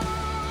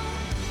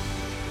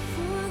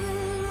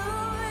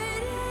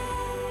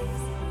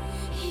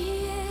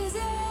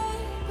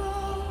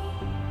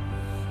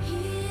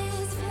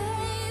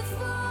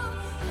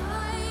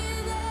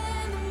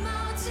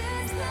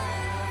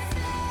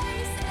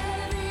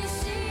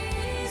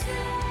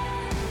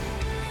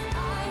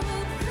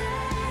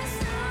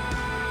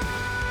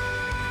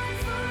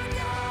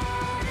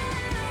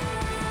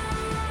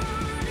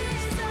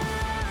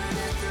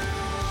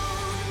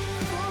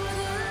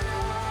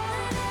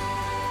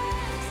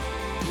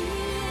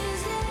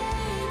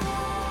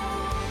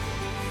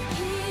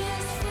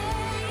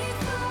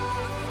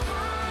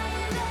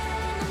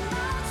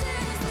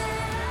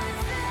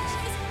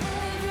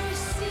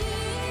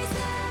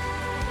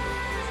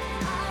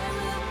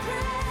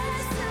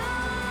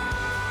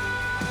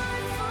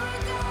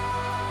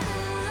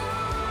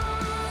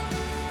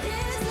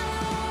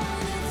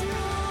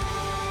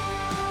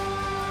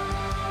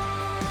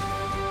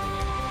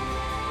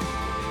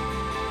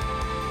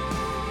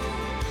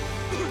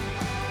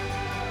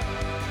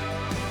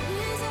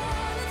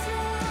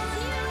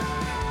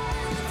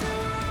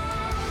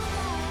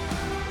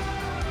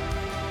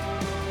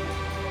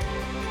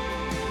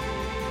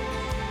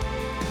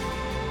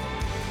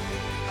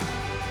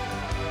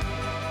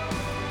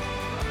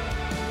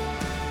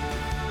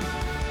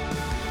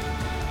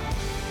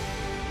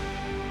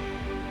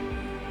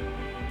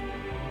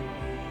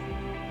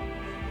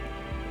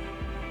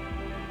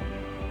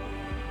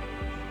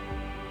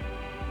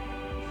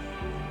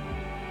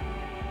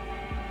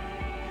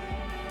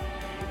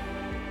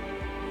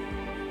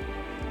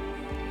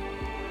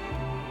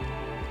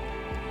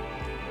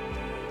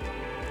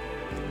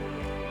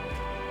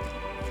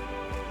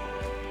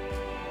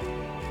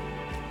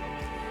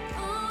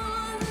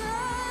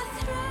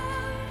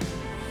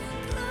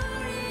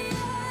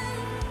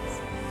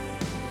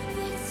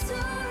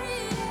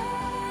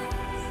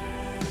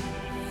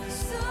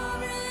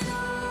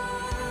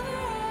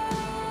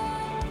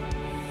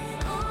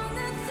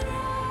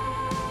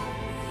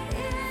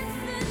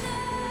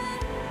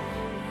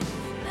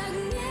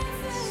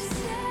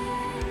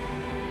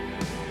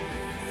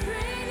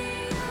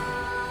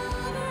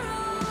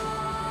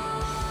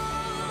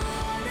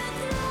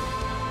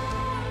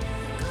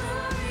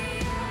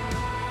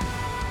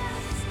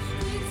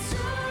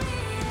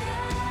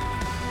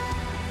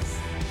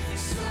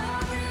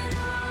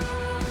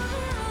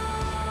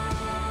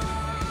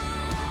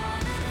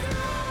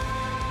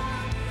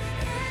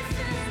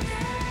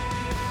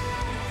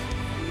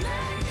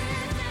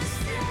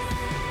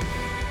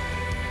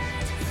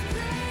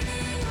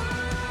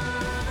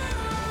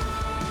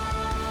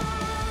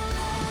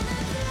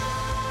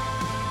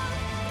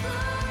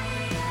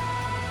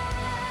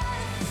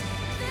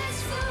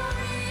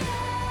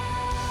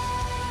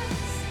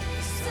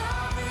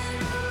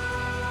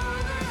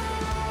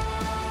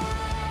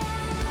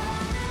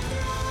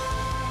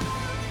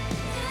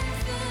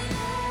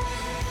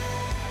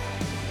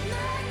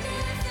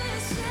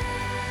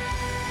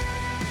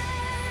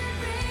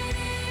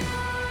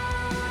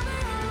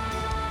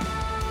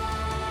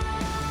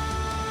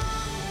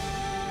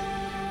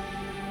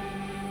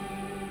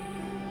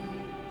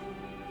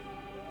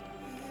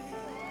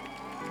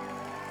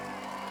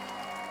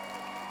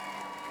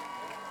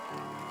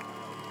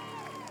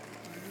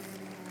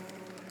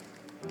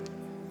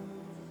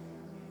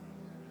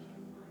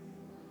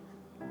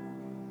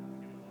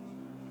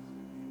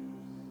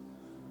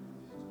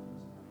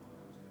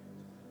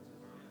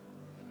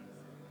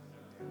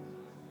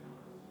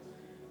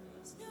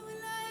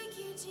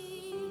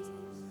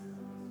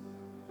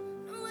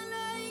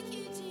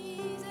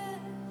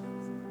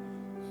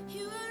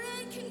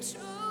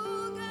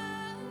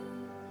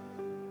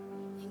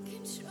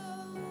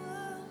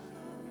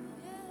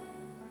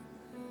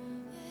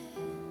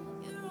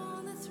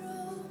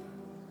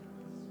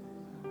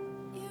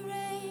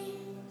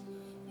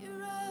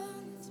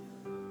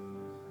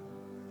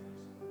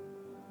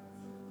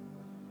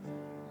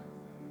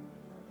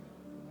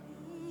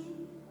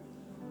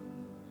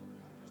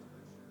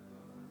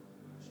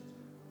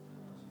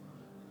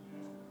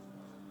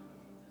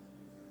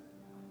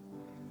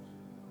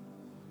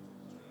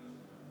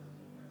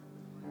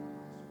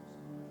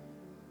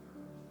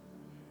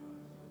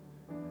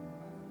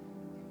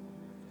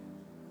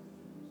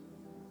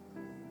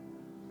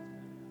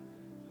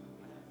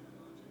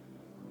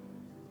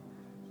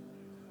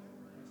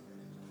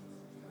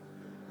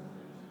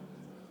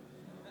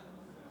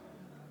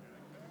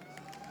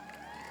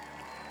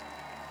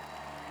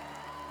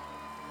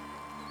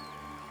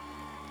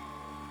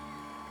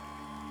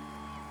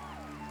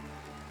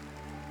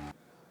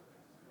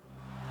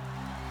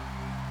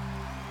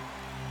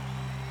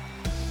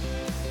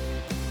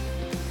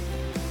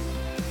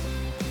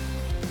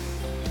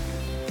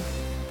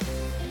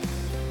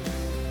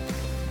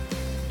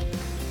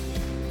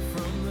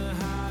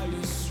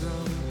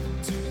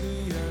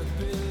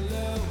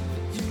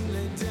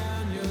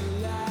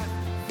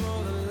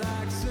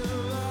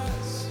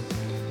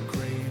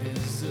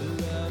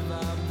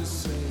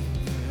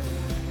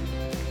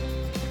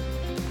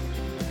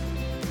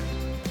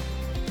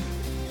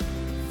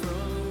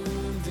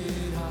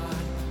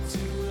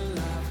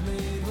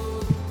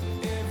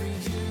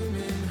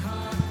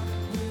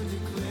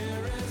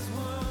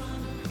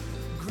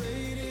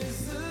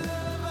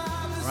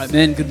right,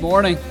 men, good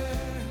morning.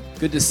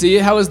 Good to see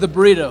you. How was the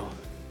burrito?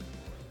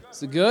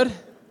 Is it good?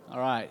 All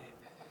right.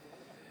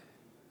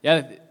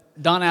 Yeah,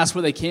 Don asked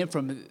where they came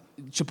from.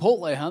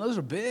 Chipotle, huh? Those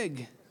are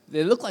big.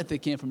 They look like they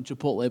came from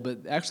Chipotle, but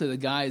actually the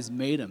guys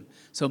made them.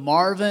 So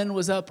Marvin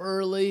was up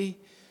early.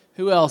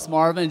 Who else?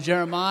 Marvin,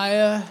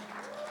 Jeremiah.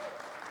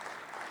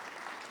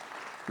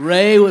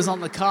 Ray was on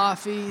the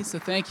coffee, so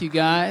thank you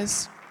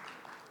guys.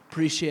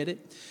 Appreciate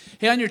it.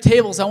 Hey, on your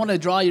tables, I want to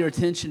draw your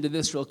attention to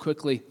this real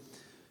quickly.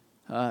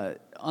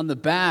 On the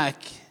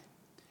back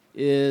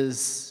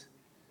is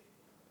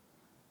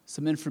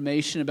some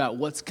information about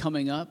what's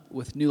coming up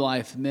with New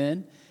Life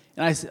Men.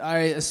 And I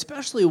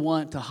especially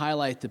want to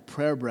highlight the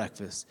prayer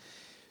breakfast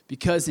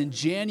because in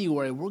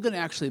January, we're going to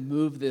actually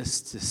move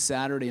this to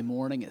Saturday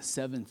morning at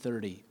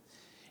 7:30.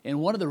 And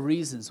one of the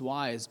reasons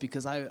why is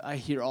because I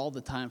hear all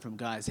the time from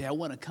guys, hey, I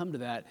want to come to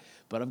that,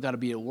 but I've got to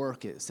be at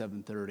work at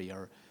 7:30.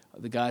 Or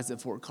the guys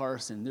at Fort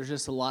Carson, there's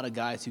just a lot of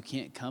guys who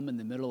can't come in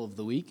the middle of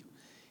the week.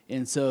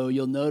 And so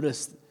you'll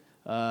notice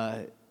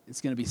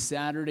it's going to be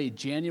Saturday,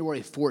 January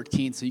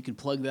 14th, so you can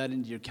plug that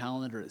into your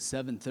calendar at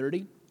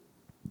 7:30.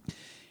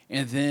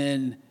 And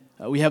then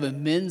we have a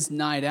men's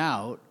night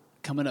out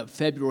coming up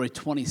February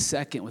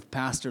 22nd with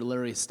Pastor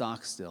Larry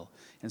Stockstill.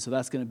 And so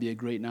that's going to be a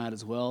great night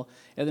as well.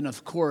 And then,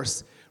 of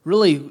course,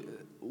 really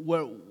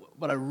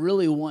what I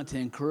really want to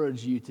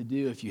encourage you to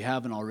do, if you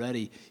haven't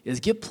already, is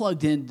get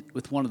plugged in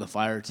with one of the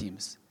fire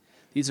teams.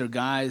 These are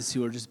guys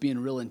who are just being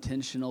real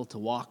intentional to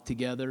walk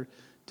together,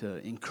 to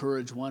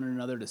encourage one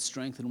another, to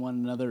strengthen one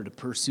another, to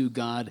pursue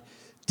God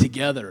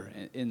together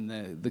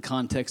in the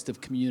context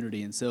of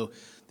community. And so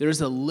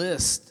there's a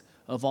list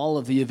of all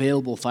of the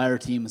available fire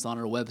teams on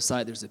our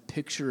website. There's a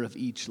picture of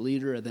each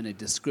leader and then a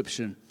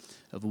description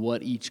of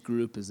what each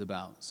group is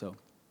about. So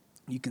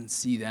you can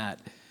see that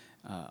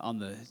on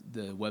the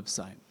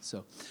website.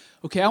 So,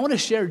 okay, I want to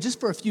share just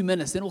for a few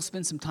minutes, then we'll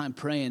spend some time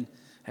praying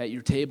at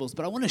your tables,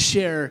 but I want to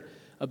share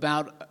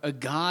about a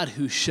God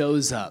who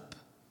shows up.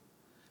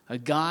 A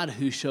God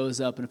who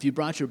shows up. And if you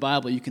brought your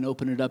Bible, you can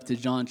open it up to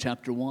John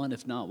chapter 1.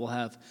 If not, we'll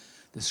have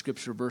the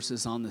scripture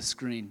verses on the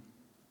screen.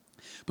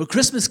 But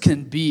Christmas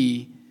can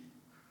be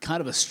kind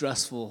of a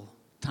stressful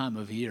time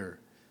of year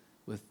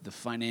with the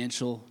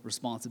financial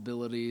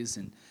responsibilities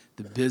and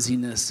the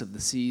busyness of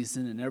the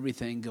season and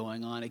everything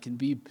going on. It can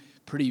be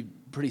pretty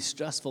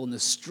stressful, and the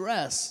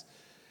stress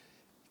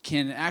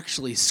can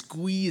actually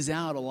squeeze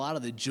out a lot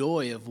of the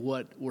joy of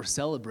what we're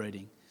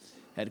celebrating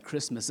at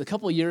Christmas. A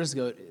couple of years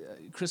ago,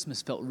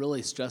 Christmas felt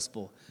really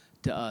stressful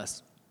to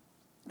us.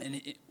 And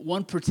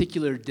one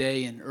particular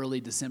day in early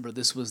December,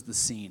 this was the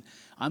scene.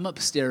 I'm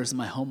upstairs in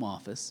my home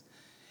office,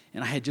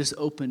 and I had just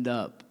opened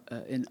up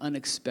an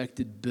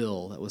unexpected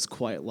bill that was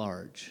quite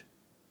large.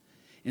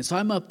 And so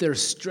I'm up there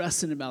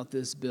stressing about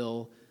this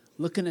bill,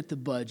 looking at the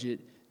budget,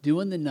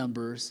 doing the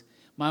numbers.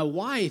 My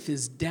wife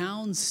is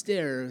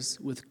downstairs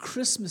with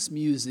Christmas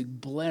music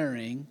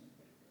blaring,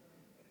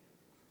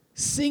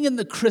 singing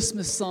the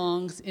Christmas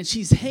songs, and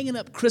she's hanging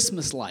up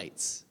Christmas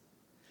lights.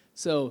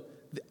 So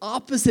the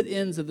opposite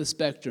ends of the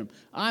spectrum.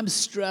 I'm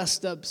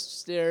stressed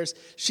upstairs.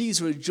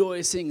 She's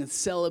rejoicing and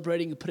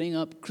celebrating and putting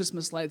up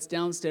Christmas lights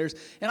downstairs.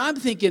 And I'm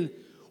thinking,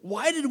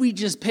 why did we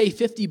just pay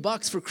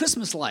 $50 for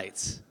Christmas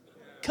lights?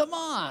 Come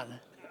on.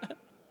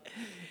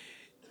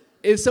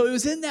 And so it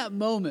was in that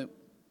moment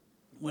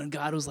when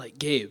God was like,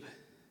 Gabe,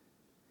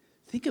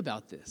 think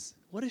about this.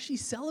 What is she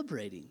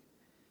celebrating?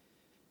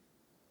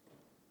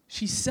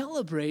 She's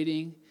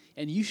celebrating,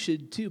 and you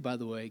should too, by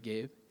the way,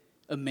 Gabe,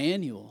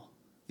 Emmanuel,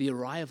 the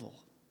arrival.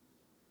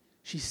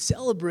 She's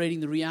celebrating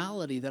the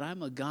reality that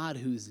I'm a God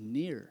who's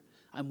near.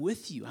 I'm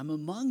with you. I'm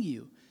among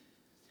you.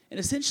 And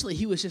essentially,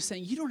 he was just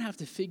saying, you don't have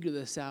to figure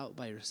this out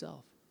by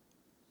yourself.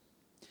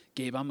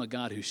 Gabe, I'm a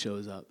God who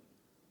shows up.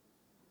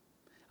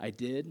 I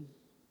did,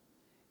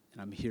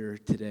 and I'm here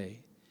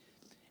today.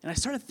 And I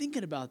started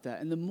thinking about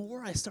that. And the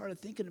more I started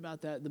thinking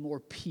about that, the more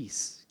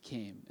peace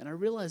came. And I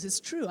realized it's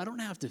true. I don't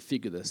have to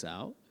figure this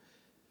out.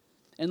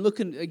 And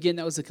looking, again,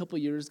 that was a couple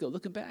years ago.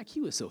 Looking back, he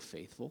was so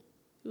faithful.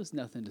 There was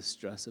nothing to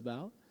stress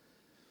about.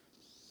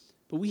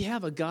 But we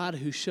have a God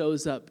who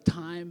shows up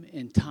time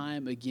and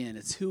time again.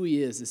 It's who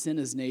he is. It's in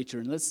his nature.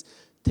 And let's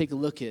take a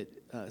look at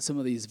some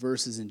of these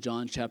verses in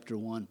John chapter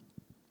 1,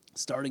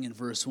 starting in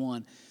verse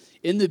 1.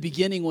 In the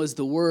beginning was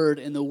the Word,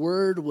 and the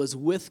Word was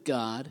with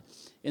God,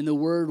 and the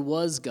Word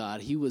was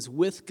God. He was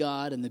with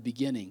God in the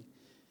beginning.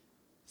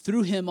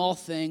 Through him all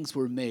things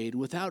were made.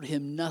 Without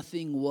him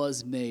nothing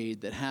was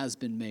made that has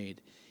been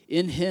made.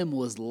 In him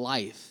was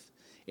life,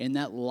 and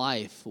that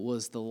life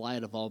was the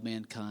light of all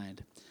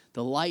mankind.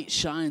 The light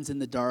shines in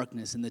the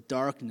darkness, and the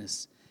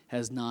darkness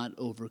has not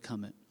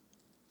overcome it.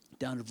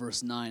 Down to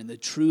verse 9, the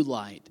true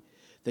light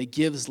that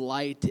gives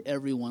light to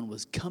everyone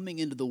was coming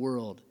into the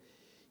world.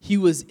 He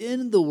was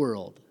in the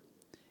world,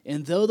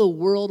 and though the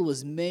world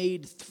was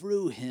made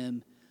through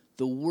him,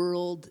 the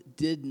world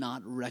did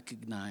not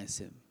recognize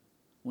him.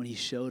 When he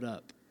showed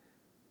up,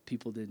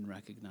 people didn't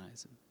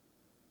recognize him.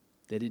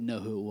 They didn't know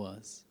who it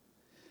was.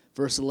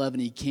 Verse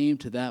 11, he came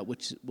to that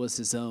which was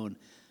his own,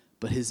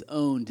 but his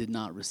own did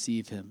not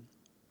receive him.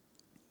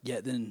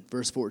 Yet then,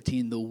 verse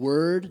 14, the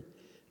Word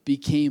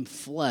became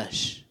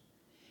flesh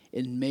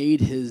and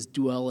made his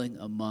dwelling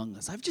among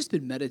us. I've just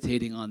been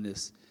meditating on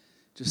this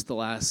just the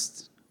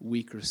last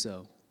week or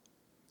so.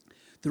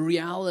 The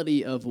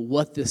reality of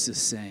what this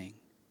is saying.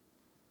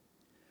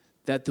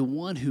 That the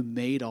one who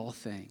made all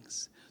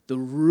things, the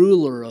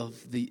ruler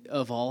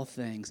of all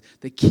things,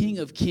 the King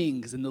of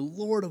kings and the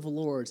Lord of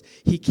lords,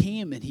 he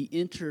came and he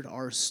entered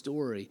our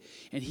story.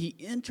 And he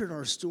entered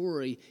our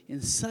story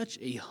in such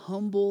a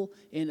humble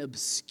and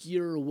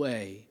obscure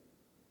way.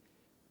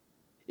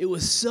 It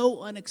was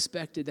so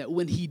unexpected that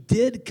when he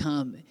did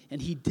come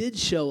and he did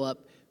show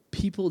up,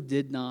 people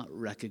did not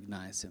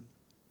recognize him.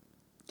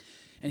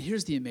 And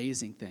here's the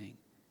amazing thing.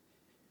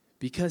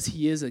 Because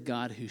he is a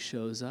God who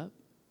shows up,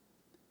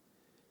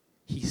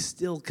 he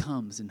still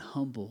comes in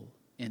humble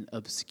and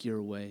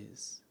obscure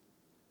ways.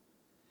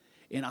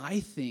 And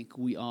I think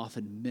we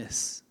often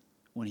miss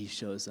when he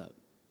shows up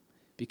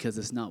because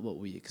it's not what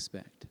we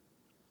expect.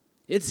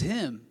 It's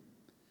him,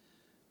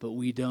 but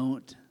we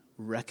don't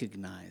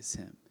recognize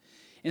him.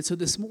 And so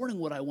this morning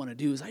what I want to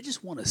do is I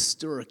just want to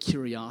stir a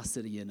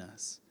curiosity in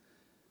us,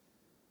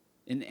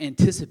 an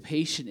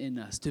anticipation in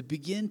us to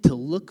begin to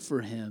look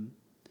for him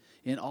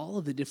in all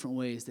of the different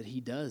ways that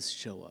he does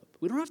show up.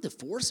 We don't have to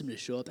force him to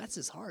show up. That's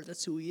his heart.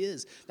 That's who he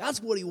is.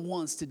 That's what he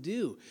wants to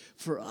do.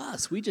 For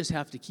us, we just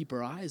have to keep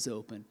our eyes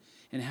open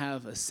and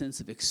have a sense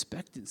of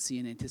expectancy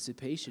and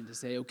anticipation to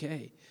say,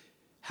 okay,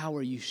 how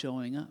are you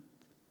showing up?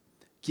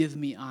 Give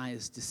me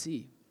eyes to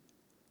see.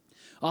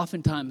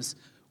 Oftentimes,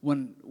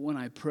 when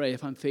I pray,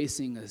 if I'm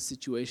facing a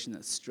situation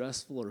that's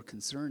stressful or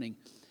concerning,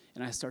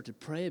 and I start to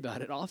pray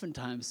about it,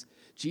 oftentimes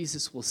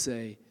Jesus will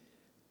say,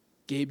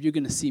 Gabe, you're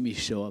going to see me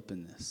show up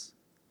in this.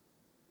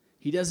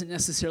 He doesn't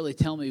necessarily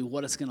tell me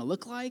what it's going to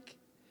look like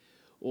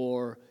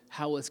or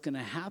how it's going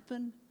to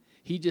happen.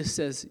 He just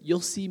says,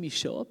 you'll see me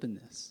show up in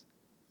this.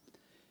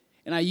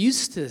 And I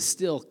used to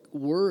still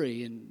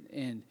worry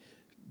and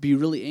be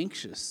really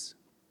anxious,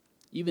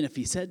 even if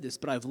he said this.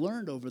 But I've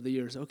learned over the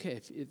years, okay,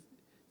 if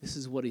this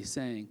is what he's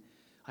saying,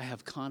 I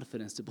have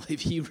confidence to believe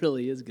he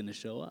really is going to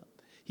show up.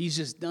 He's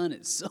just done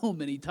it so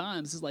many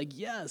times. It's like,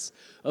 yes,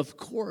 of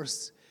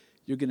course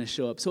you're going to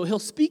show up. So he'll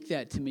speak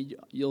that to me.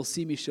 You'll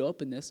see me show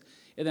up in this.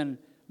 And then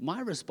my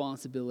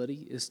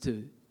responsibility is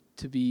to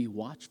be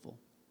watchful,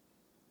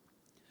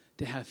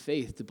 to have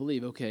faith, to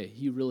believe, okay,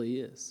 he really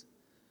is.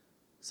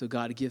 So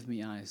God, give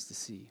me eyes to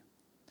see.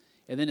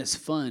 And then it's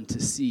fun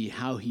to see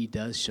how he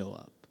does show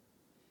up.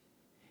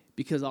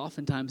 Because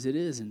oftentimes it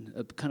is in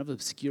kind of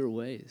obscure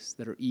ways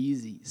that are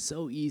easy,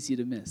 so easy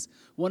to miss.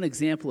 One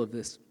example of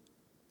this,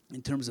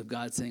 in terms of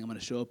God saying, I'm going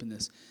to show up in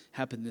this,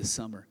 happened this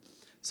summer.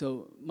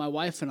 So my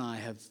wife and I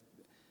have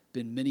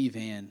been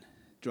minivan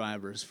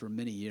drivers for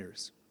many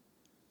years.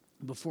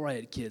 Before I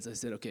had kids, I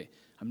said, okay,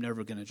 I'm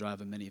never going to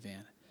drive a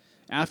minivan.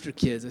 After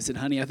kids, I said,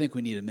 honey, I think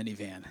we need a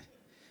minivan.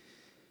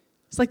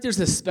 It's like there's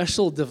a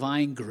special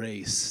divine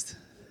grace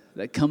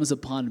that comes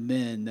upon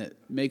men that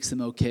makes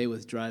them okay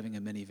with driving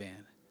a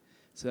minivan.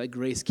 So that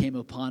grace came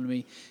upon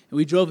me, and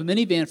we drove a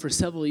minivan for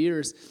several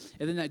years,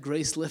 and then that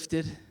grace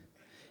lifted,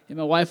 and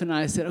my wife and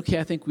I said, okay,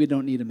 I think we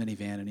don't need a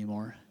minivan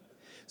anymore.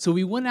 So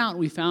we went out and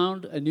we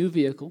found a new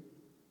vehicle.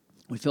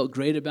 We felt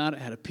great about it,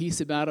 had a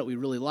peace about it. We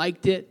really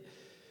liked it.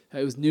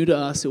 It was new to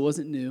us. It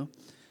wasn't new.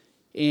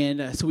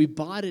 And so we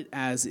bought it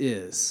as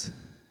is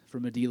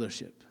from a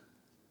dealership,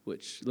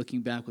 which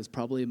looking back was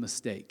probably a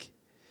mistake.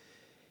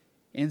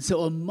 And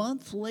so a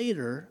month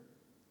later,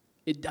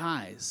 it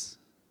dies.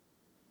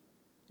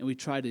 And we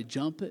tried to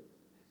jump it,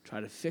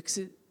 try to fix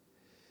it.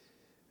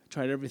 I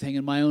tried everything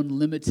in my own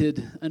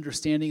limited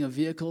understanding of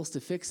vehicles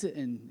to fix it,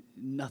 and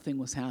nothing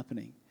was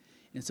happening.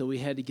 And so we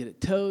had to get it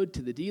towed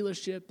to the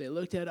dealership. They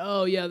looked at it.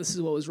 Oh, yeah, this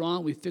is what was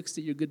wrong. We fixed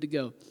it. You're good to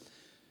go.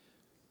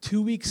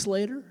 2 weeks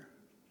later,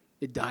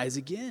 it dies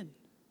again.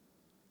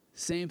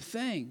 Same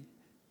thing.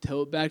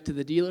 Tow it back to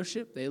the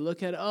dealership. They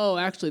look at it. Oh,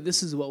 actually,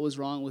 this is what was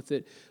wrong with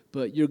it,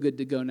 but you're good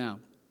to go now.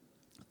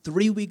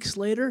 3 weeks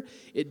later,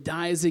 it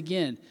dies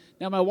again.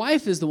 Now, my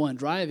wife is the one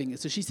driving it,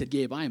 so she said,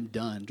 Gabe, I am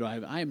done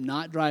driving. I am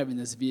not driving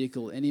this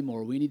vehicle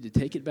anymore. We need to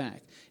take it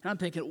back. And I'm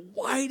thinking,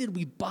 why did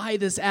we buy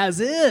this as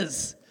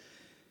is?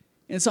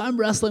 And so I'm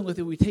wrestling with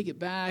it. We take it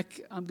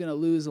back. I'm going to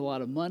lose a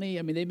lot of money.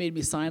 I mean, they made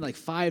me sign like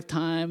 5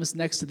 times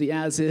next to the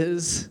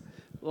as-is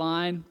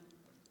line.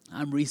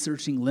 I'm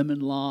researching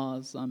lemon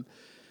laws. I'm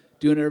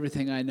doing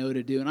everything I know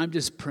to do. And I'm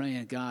just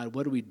praying, God,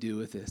 what do we do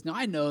with this? Now,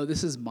 I know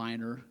this is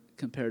minor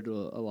compared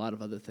to a lot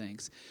of other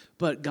things.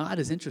 But God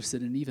is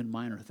interested in even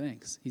minor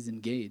things. He's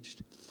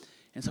engaged.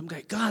 And so I'm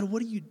like, God,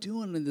 what are you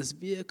doing in this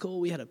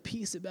vehicle? We had a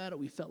peace about it.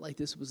 We felt like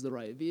this was the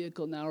right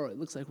vehicle. Now it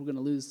looks like we're going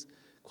to lose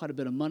quite a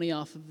bit of money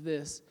off of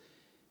this.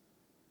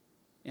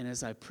 And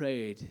as I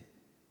prayed,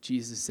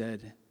 Jesus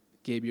said,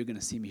 Gabe, you're going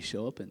to see me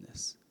show up in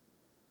this.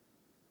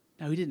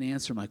 Now, he didn't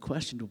answer my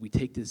question. Do we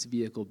take this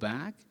vehicle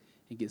back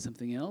and get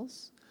something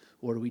else?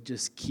 Or do we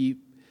just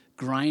keep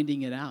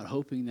grinding it out,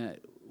 hoping that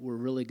we're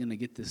really going to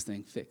get this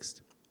thing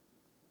fixed?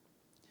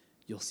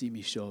 You'll see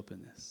me show up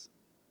in this.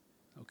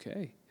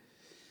 Okay.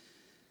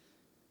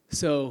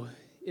 So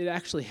it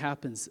actually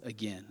happens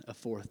again, a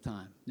fourth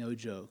time. No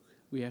joke.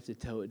 We have to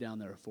tow it down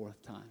there a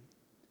fourth time.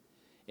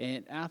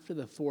 And after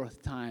the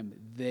fourth time,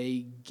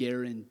 they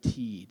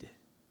guaranteed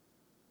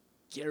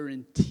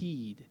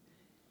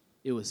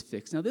it was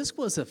fixed. Now, this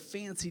was a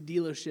fancy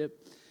dealership,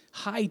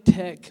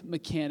 high-tech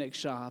mechanic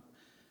shop.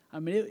 I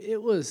mean,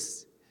 it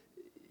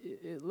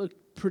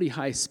looked pretty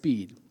high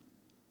speed.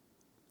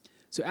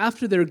 So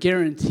after their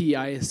guarantee,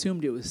 I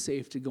assumed it was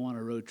safe to go on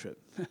a road trip.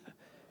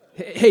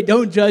 Hey,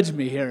 don't judge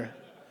me here.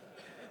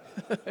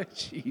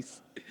 Jeez.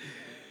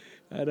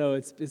 I know,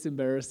 it's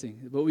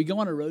embarrassing. But we go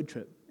on a road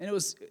trip, and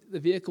the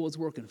vehicle was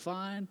working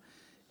fine.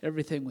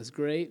 Everything was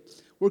great.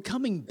 We're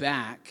coming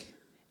back,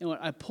 and when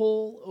I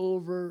pull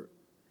over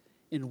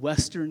in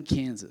western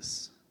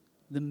Kansas,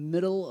 the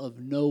middle of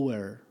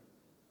nowhere,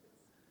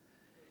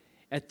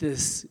 at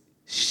this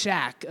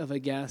shack of a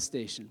gas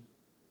station.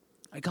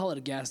 I call it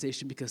a gas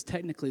station because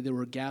technically there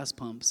were gas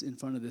pumps in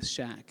front of this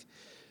shack.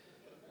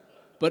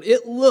 But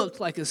it looked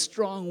like a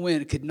strong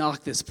wind could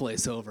knock this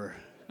place over.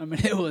 I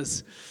mean, it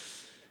was...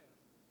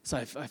 So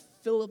I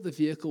fill up the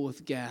vehicle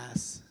with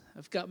gas.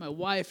 I've got my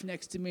wife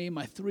next to me,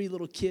 my 3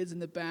 little kids in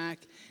the back,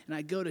 and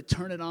I go to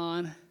turn it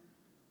on,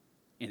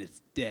 and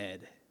it's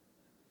dead.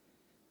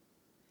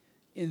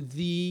 In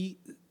the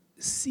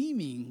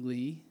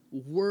seemingly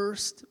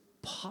worst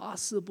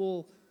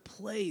possible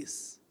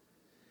place.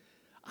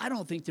 I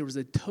don't think there was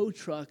a tow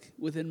truck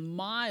within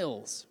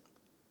miles.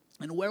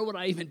 And where would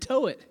I even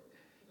tow it?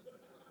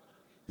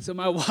 So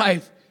my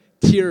wife,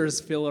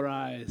 tears fill her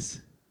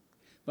eyes.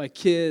 My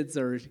kids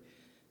are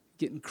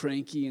getting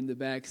cranky in the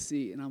back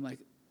seat, and I'm like,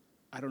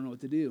 I don't know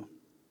what to do.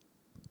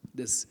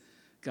 This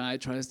guy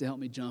tries to help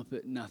me jump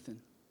it, nothing.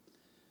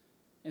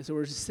 And so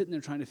we're just sitting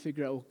there trying to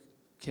figure out,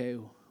 okay,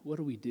 what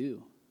do we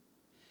do?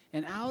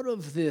 And out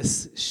of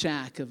this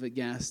shack of a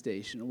gas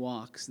station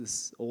walks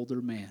this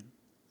older man,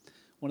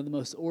 one of the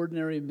most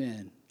ordinary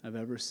men I've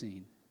ever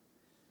seen.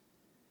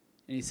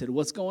 And he said,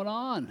 what's going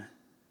on?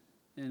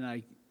 And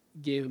I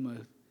gave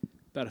him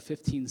about a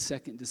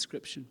 15-second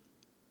description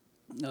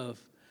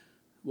of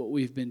what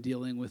we've been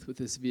dealing with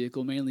this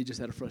vehicle, mainly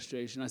just out of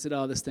frustration. I said,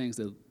 this thing's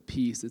a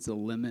piece, it's a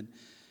lemon.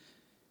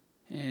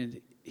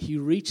 And he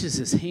reaches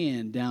his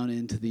hand down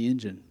into the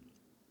engine,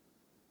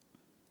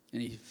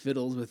 and he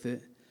fiddles with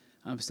it.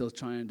 I'm still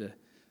trying to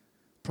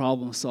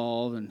problem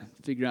solve and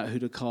figure out who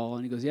to call.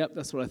 And he goes, yep,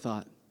 that's what I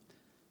thought.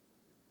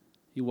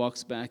 He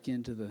walks back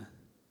into the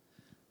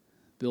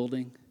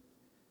building.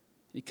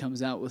 He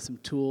comes out with some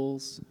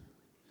tools,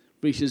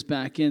 reaches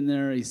back in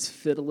there. He's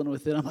fiddling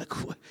with it. I'm like,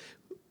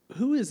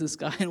 who is this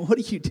guy and what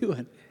are you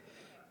doing?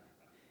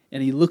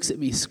 And he looks at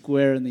me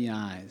square in the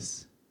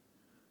eyes,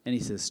 and he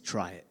says,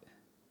 try it.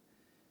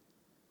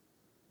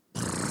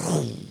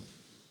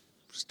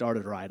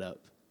 Started right up.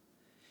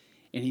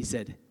 And he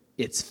said,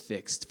 it's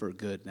fixed for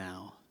good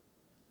now.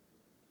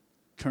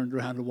 Turned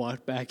around and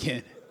walked back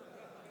in.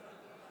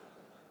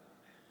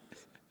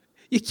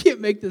 You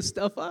can't make this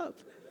stuff up.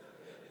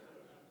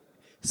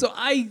 So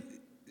I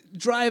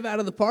drive out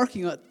of the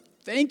parking lot.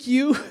 Thank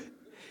you.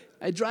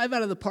 I drive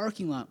out of the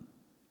parking lot,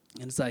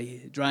 and as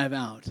I drive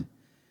out,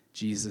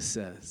 Jesus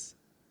says,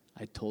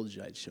 I told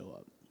you I'd show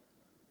up.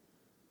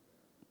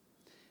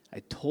 I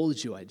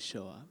told you I'd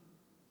show up.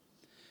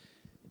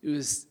 It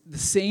was the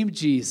same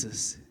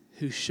Jesus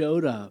who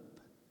showed up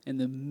in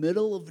the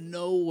middle of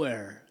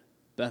nowhere,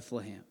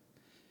 Bethlehem,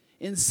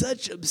 in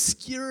such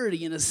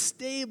obscurity, in a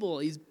stable.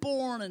 He's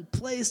born and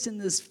placed in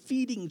this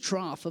feeding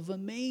trough of a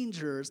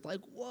manger. It's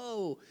like,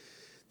 whoa,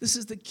 this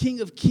is the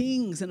King of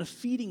Kings in a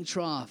feeding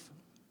trough.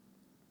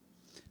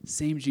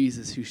 Same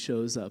Jesus who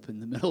shows up in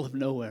the middle of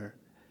nowhere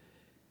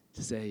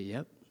to say,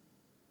 yep,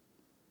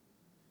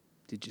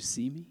 did you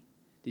see me?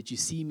 Did you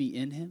see me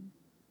in him?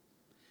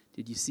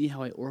 Did you see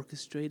how I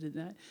orchestrated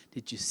that?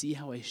 Did you see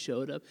how I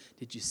showed up?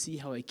 Did you see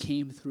how I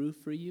came through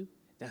for you?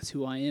 That's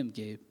who I am,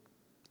 Gabe,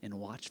 and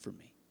watch for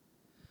me.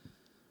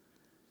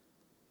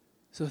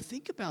 So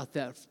think about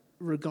that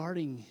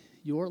regarding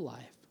your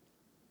life.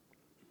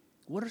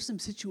 What are some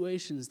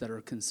situations that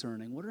are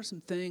concerning? What are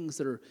some things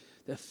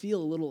that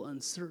feel a little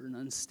uncertain,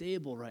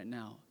 unstable right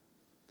now?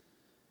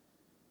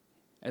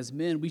 As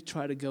men, we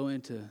try to go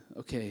into,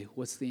 okay,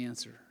 what's the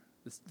answer?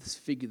 Let's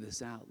figure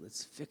this out.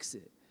 Let's fix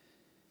it.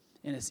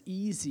 And it's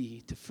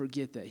easy to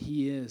forget that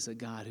he is a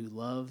God who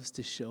loves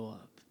to show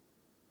up.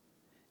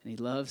 And he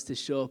loves to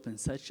show up in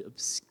such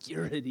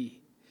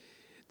obscurity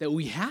that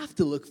we have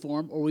to look for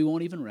him or we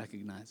won't even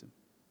recognize him.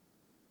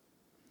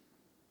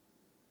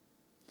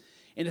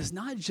 And it's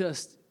not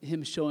just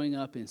him showing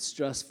up in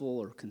stressful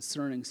or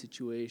concerning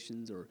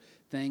situations or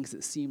things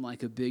that seem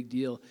like a big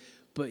deal,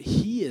 but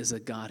he is a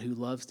God who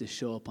loves to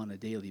show up on a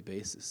daily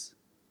basis.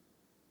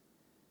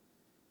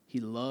 He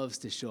loves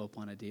to show up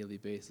on a daily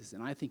basis.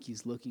 And I think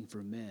he's looking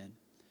for men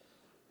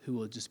who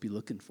will just be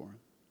looking for him,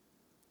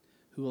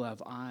 who will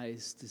have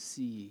eyes to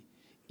see,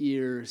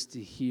 ears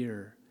to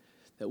hear,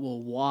 that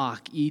will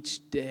walk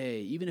each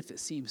day, even if it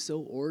seems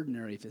so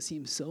ordinary, if it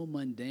seems so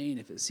mundane,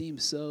 if it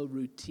seems so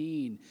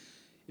routine,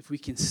 if we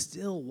can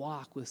still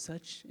walk with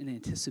such an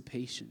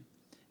anticipation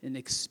an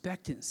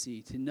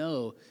expectancy to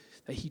know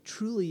that he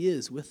truly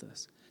is with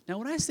us. Now,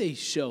 when I say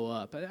show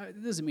up,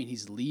 it doesn't mean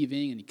he's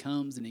leaving and he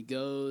comes and he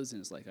goes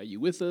and it's like, are you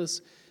with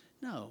us?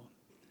 No.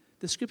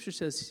 The scripture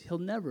says he'll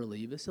never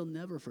leave us. He'll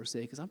never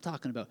forsake us. I'm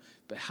talking about,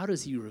 but how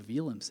does he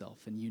reveal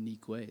himself in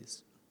unique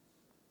ways?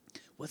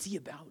 What's he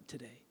about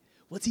today?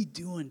 What's he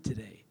doing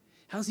today?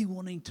 How's he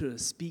wanting to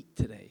speak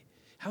today?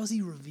 How's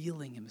he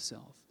revealing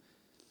himself?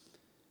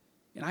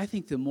 And I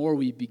think the more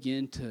we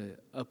begin to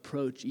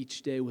approach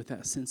each day with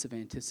that sense of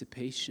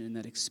anticipation and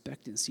that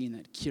expectancy and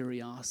that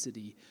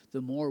curiosity,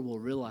 the more we'll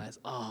realize,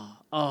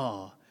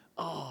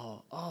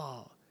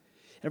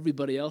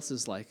 Everybody else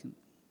is like,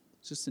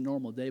 it's just a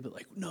normal day, but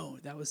like, no,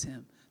 that was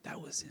him.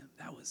 That was him.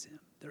 That was him.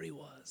 There he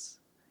was.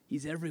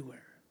 He's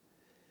everywhere.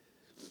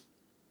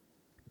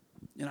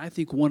 And I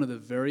think one of the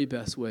very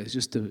best ways,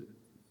 just to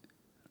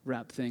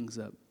wrap things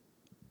up,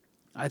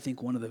 I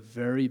think one of the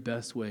very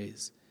best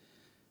ways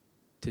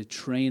to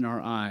train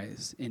our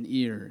eyes and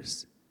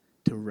ears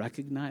to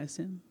recognize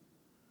him,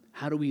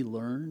 how do we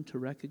learn to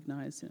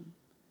recognize him,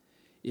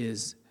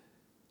 is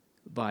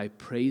by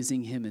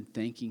praising him and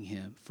thanking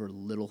him for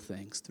little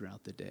things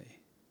throughout the day.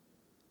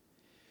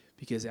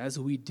 Because as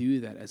we do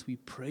that, as we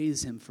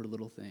praise him for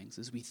little things,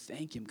 as we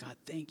thank him, God,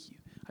 thank you.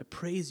 I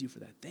praise you for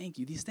that. Thank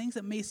you. These things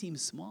that may seem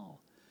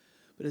small,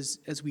 but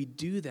as we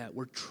do that,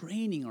 we're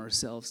training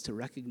ourselves to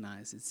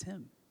recognize it's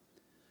him.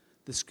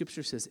 The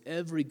scripture says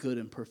every good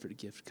and perfect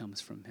gift comes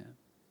from him.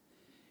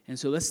 And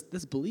so let's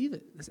believe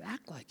it. Let's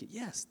act like it.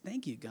 Yes,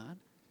 thank you, God.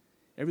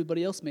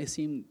 Everybody else may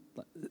think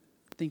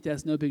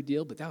that's no big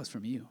deal, but that was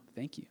from you.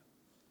 Thank you.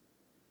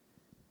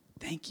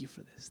 Thank you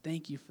for this.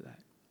 Thank you for that.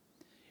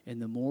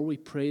 And the more we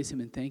praise him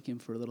and thank him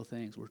for little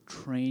things, we're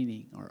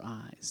training our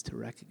eyes to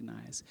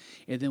recognize.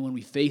 And then when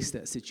we face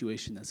that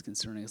situation that's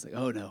concerning, it's like,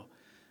 oh no,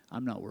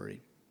 I'm not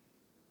worried.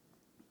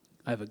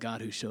 I have a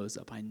God who shows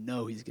up. I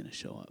know he's going to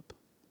show up.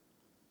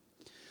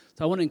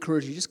 So I want to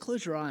encourage you, just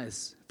close your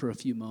eyes for a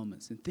few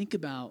moments and think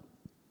about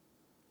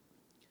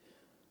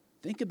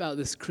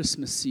this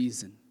Christmas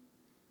season.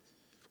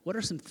 What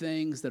are some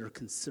things that are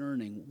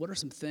concerning? What are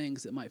some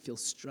things that might feel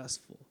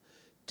stressful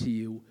to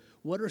you?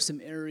 What are some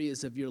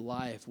areas of your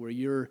life where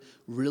you're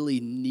really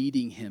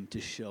needing him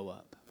to show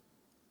up?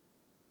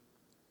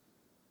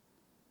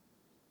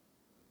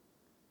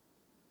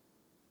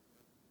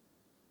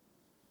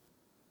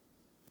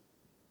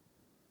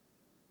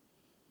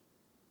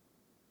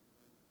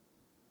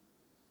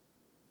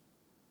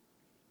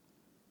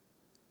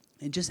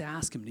 And just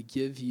ask him to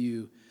give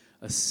you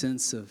a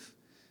sense of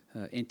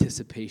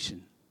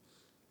anticipation.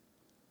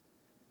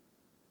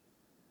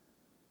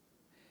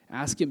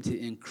 Ask him to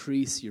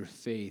increase your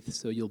faith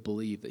so you'll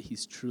believe that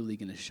he's truly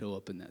going to show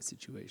up in that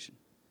situation.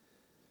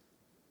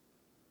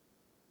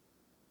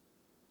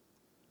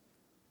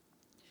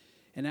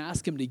 And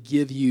ask him to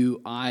give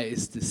you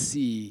eyes to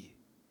see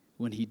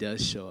when he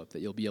does show up,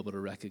 that you'll be able to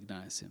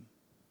recognize him.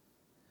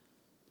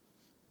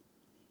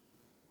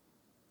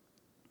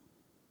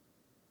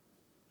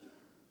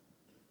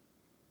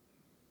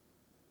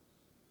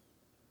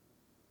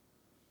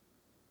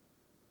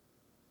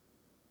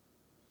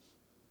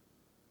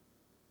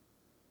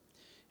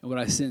 And what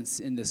I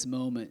sense in this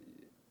moment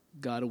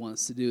God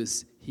wants to do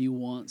is he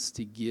wants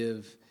to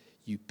give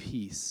you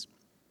peace.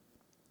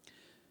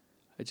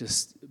 I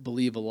just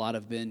believe a lot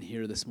of men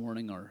here this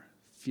morning are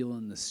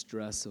feeling the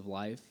stress of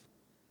life.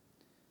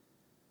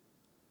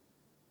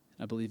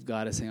 I believe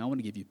God is saying, I want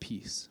to give you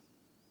peace.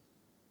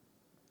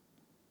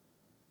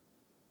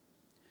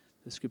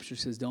 The scripture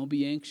says, don't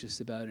be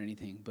anxious about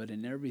anything, but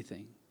in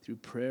everything, through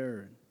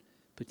prayer and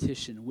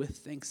petition, with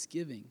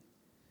thanksgiving,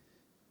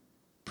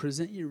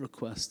 present your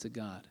requests to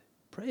God.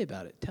 Pray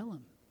about it. Tell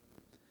him.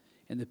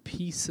 And the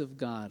peace of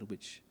God,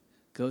 which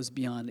goes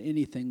beyond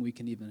anything we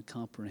can even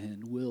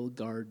comprehend, will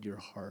guard your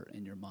heart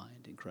and your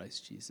mind in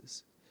Christ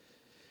Jesus.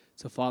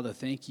 So, Father,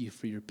 thank you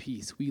for your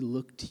peace. We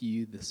look to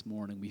you this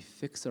morning. We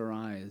fix our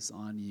eyes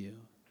on you.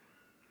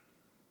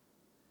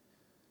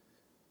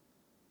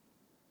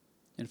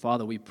 And,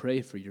 Father, we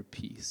pray for your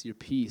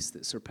peace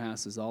that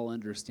surpasses all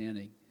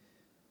understanding,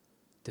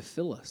 to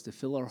fill us, to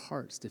fill our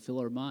hearts, to fill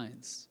our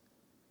minds.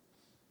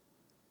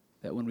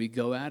 That when we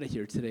go out of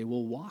here today,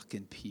 we'll walk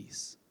in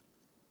peace.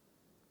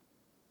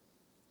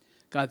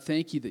 God,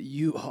 thank you that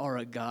you are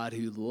a God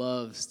who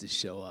loves to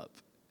show up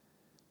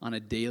on a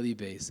daily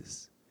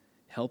basis.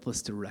 Help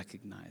us to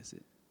recognize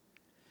it.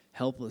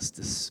 Help us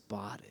to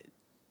spot it.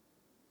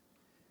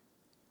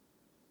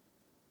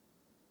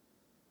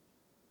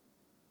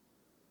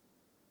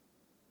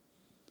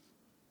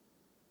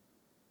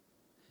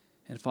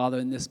 And Father,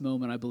 in this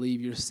moment, I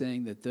believe you're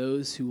saying that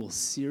those who will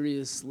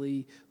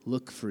seriously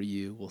look for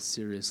you will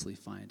seriously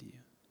find you.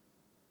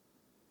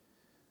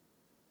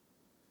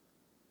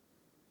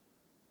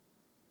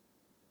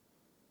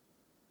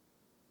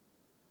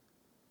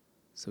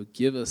 So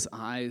give us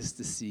eyes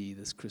to see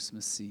this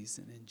Christmas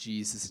season in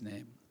Jesus'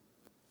 name.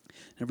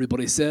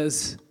 Everybody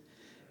says,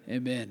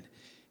 amen.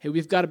 Hey,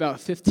 we've got about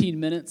 15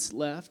 minutes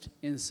left,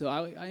 and so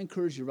I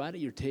encourage you right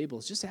at your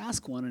tables, just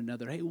ask one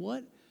another, hey,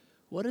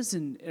 what is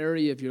an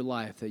area of your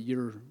life that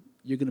you're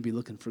you're going to be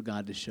looking for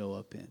God to show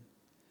up in?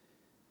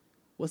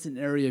 What's an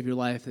area of your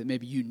life that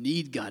maybe you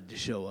need God to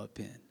show up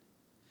in?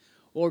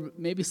 Or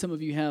maybe some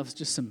of you have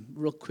just some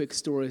real quick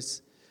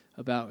stories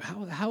about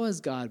how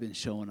has God been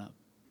showing up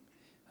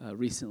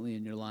recently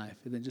in your life?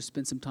 And then just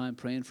spend some time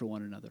praying for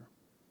one another.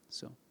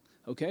 So,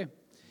 okay.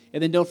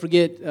 And then don't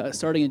forget,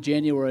 starting in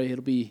January,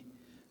 it'll be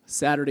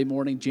Saturday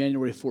morning,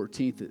 January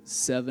 14th at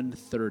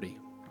 7:30.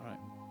 All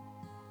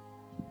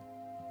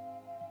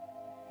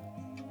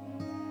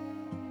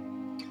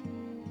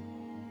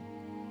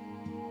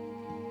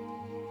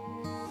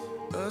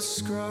right.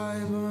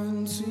 Ascribe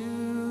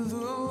unto the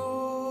Lord